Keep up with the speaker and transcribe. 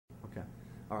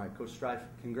All right, Coach Streiff,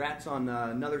 congrats on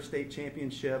another state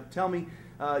championship. Tell me,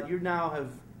 you now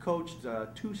have coached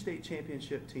 2 state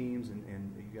championship teams,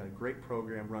 and you got a great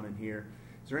program running here.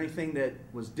 Is there anything that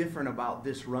was different about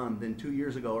this run than 2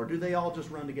 years ago, or do they all just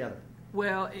run together?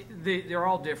 Well, they're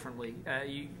all differently.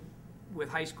 With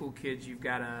high school kids, you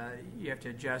have to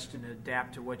adjust and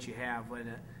adapt to what you have.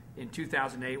 In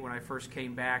 2008, when I first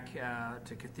came back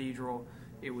to Cathedral,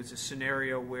 it was a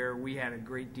scenario where we had a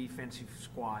great defensive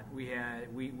squad.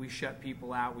 We shut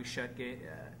people out. We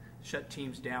shut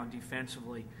teams down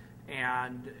defensively,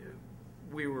 and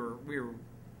we were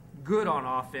good on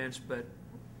offense, but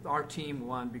our team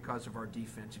won because of our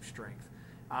defensive strength.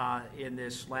 In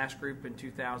this last group in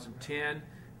 2010,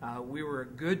 we were a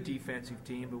good defensive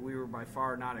team, but we were by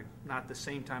far not at the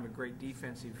same time a great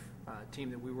defensive team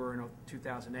that we were in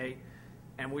 2008.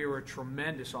 And we were a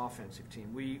tremendous offensive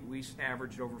team. We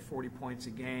averaged over 40 points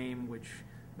a game, which,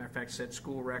 matter of fact, set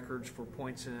school records for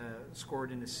points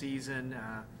scored in the season.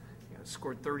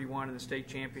 Scored 31 in the state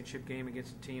championship game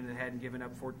against a team that hadn't given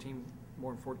up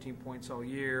more than 14 points all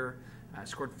year.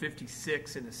 Scored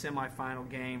 56 in the semifinal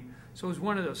game. So it was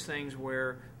one of those things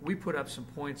where we put up some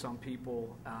points on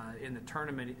people in the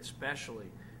tournament,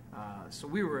 especially. So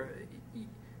we were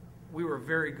a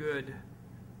very good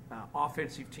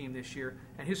offensive team this year,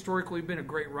 and historically been a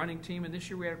great running team, and this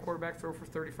year we had a quarterback throw for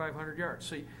 3,500 yards.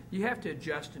 So you have to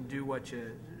adjust and do what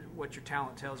your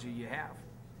talent tells you have.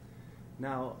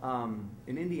 Now,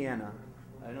 in Indiana,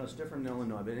 I know it's different in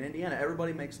Illinois, but in Indiana,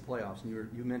 everybody makes the playoffs, and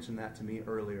you mentioned that to me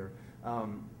earlier.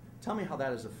 Tell me how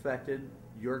that has affected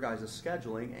your guys'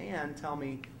 scheduling, and tell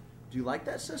me, do you like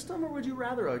that system, or would you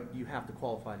rather you have to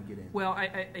qualify to get in? Well,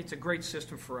 it's a great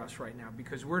system for us right now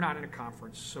because we're not in a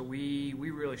conference, so we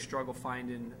really struggle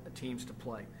finding teams to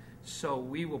play. So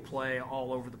we will play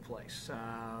all over the place.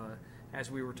 As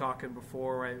we were talking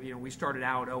before, we started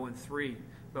out 0-3,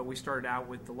 but we started out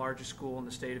with the largest school in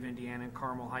the state of Indiana,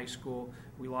 Carmel High School.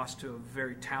 We lost to a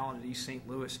very talented East St.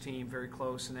 Louis team, very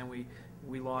close, and then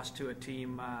we lost to a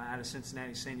team out of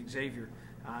Cincinnati, St. Xavier.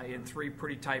 In 3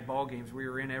 pretty tight ball games. We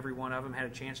were in every one of them, had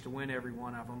a chance to win every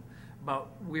one of them. But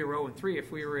we were 0-3.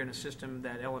 If we were in a system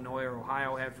that Illinois or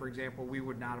Ohio had, for example, we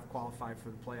would not have qualified for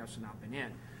the playoffs and not been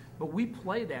in. But we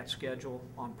play that schedule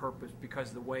on purpose because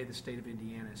of the way the state of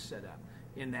Indiana is set up,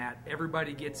 in that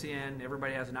everybody gets in,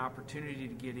 everybody has an opportunity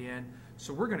to get in.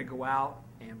 So we're going to go out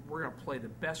and we're going to play the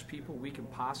best people we can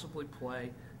possibly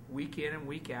play week in and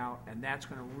week out, and that's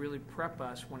going to really prep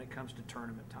us when it comes to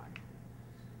tournament time.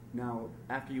 Now,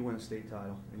 after you win a state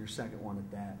title, and your second one at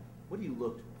that, what do you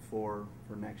look for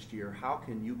next year? How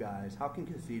can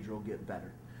Cathedral get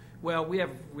better? Well, we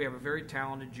have a very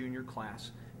talented junior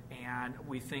class, and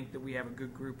we think that we have a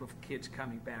good group of kids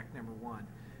coming back, number one.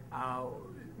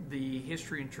 The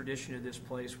history and tradition of this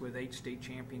place with 8 state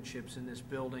championships in this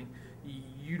building,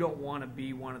 you don't want to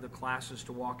be one of the classes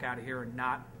to walk out of here and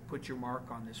not put your mark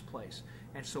on this place.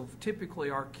 And so typically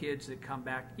our kids that come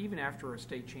back, even after a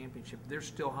state championship, they're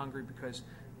still hungry because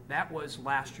that was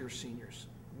last year's seniors.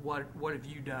 What have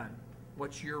you done?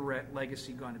 What's your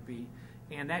legacy going to be?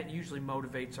 And that usually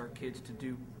motivates our kids to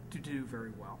do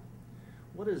very well.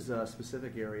 What is a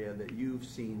specific area that you've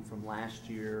seen from last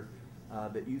year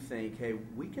that you think, hey,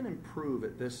 we can improve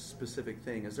at this specific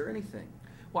thing? Is there anything?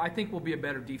 Well, I think we'll be a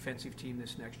better defensive team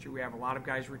this next year. We have a lot of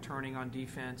guys returning on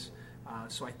defense,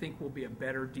 so I think we'll be a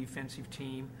better defensive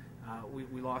team.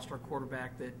 We lost our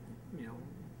quarterback that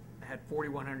had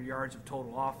 4,100 yards of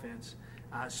total offense,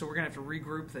 so we're going to have to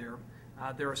regroup there.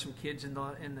 There are some kids in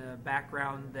the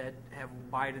background that have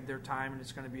bided their time, and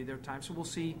it's going to be their time. So we'll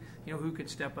see, who can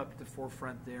step up at the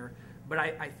forefront there. But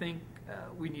I think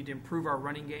we need to improve our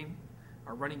running game.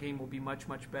 Our running game will be much,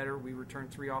 much better. We returned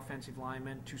 3 offensive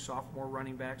linemen, 2 sophomore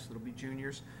running backs that'll be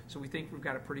juniors. So we think we've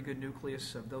got a pretty good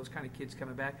nucleus of those kind of kids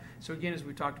coming back. So again, as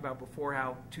we talked about before,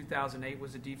 how 2008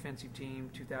 was a defensive team,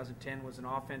 2010 was an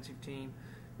offensive team.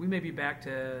 We may be back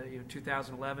to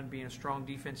 2011 being a strong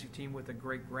defensive team with a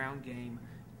great ground game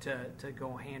to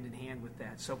go hand in hand with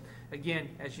that. So again,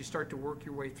 as you start to work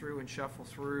your way through and shuffle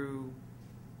through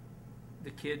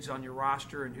the kids on your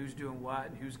roster and who's doing what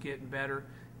and who's getting better,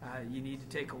 you need to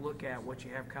take a look at what you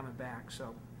have coming back.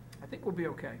 So I think we'll be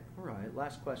okay. All right.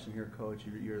 Last question here, Coach.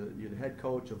 You're the head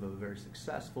coach of a very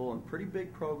successful and pretty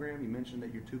big program. You mentioned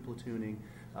that you're 2 platooning.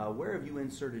 Where have you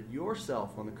inserted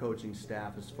yourself on the coaching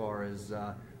staff as far as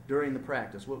during the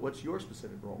practice? What's your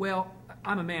specific role? Well,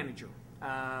 I'm a manager.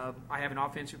 I have an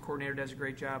offensive coordinator that does a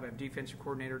great job. I have a defensive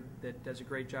coordinator that does a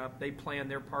great job. They plan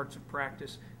their parts of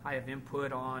practice. I have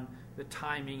input on the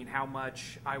timing and how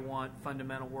much I want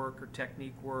fundamental work or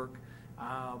technique work.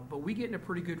 But we get in a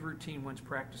pretty good routine once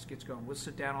practice gets going. We'll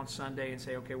sit down on Sunday and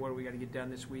say, okay, what do we got to get done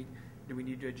this week? Do we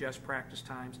need to adjust practice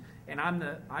times? And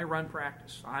I run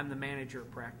practice. I'm the manager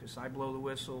of practice. I blow the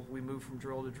whistle. We move from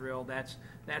drill to drill. That's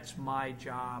my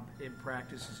job in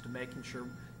practice, is to making sure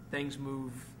things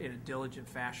move in a diligent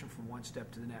fashion from one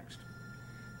step to the next.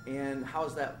 And how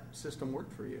has that system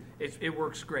worked for you? It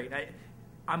works great.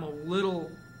 I'm a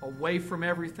little away from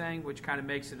everything, which kind of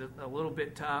makes it a little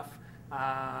bit tough.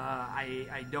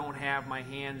 I don't have my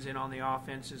hands in on the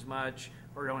offense as much,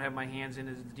 or don't have my hands in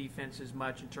as the defense as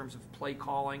much in terms of play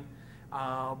calling.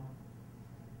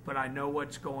 But I know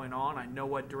what's going on. I know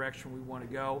what direction we want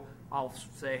to go. I'll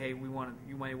say, hey,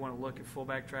 you may want to look at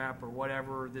fullback trap or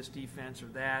whatever, this defense or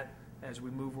that, as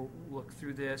we look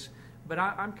through this. But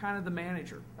I'm kind of the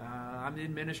manager. I'm the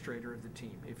administrator of the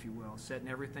team, if you will, setting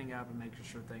everything up and making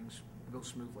sure things go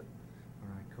smoothly. All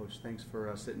right, Coach, thanks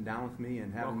for sitting down with me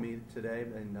and having me today,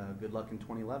 and good luck in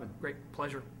 2011. Great,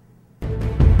 pleasure.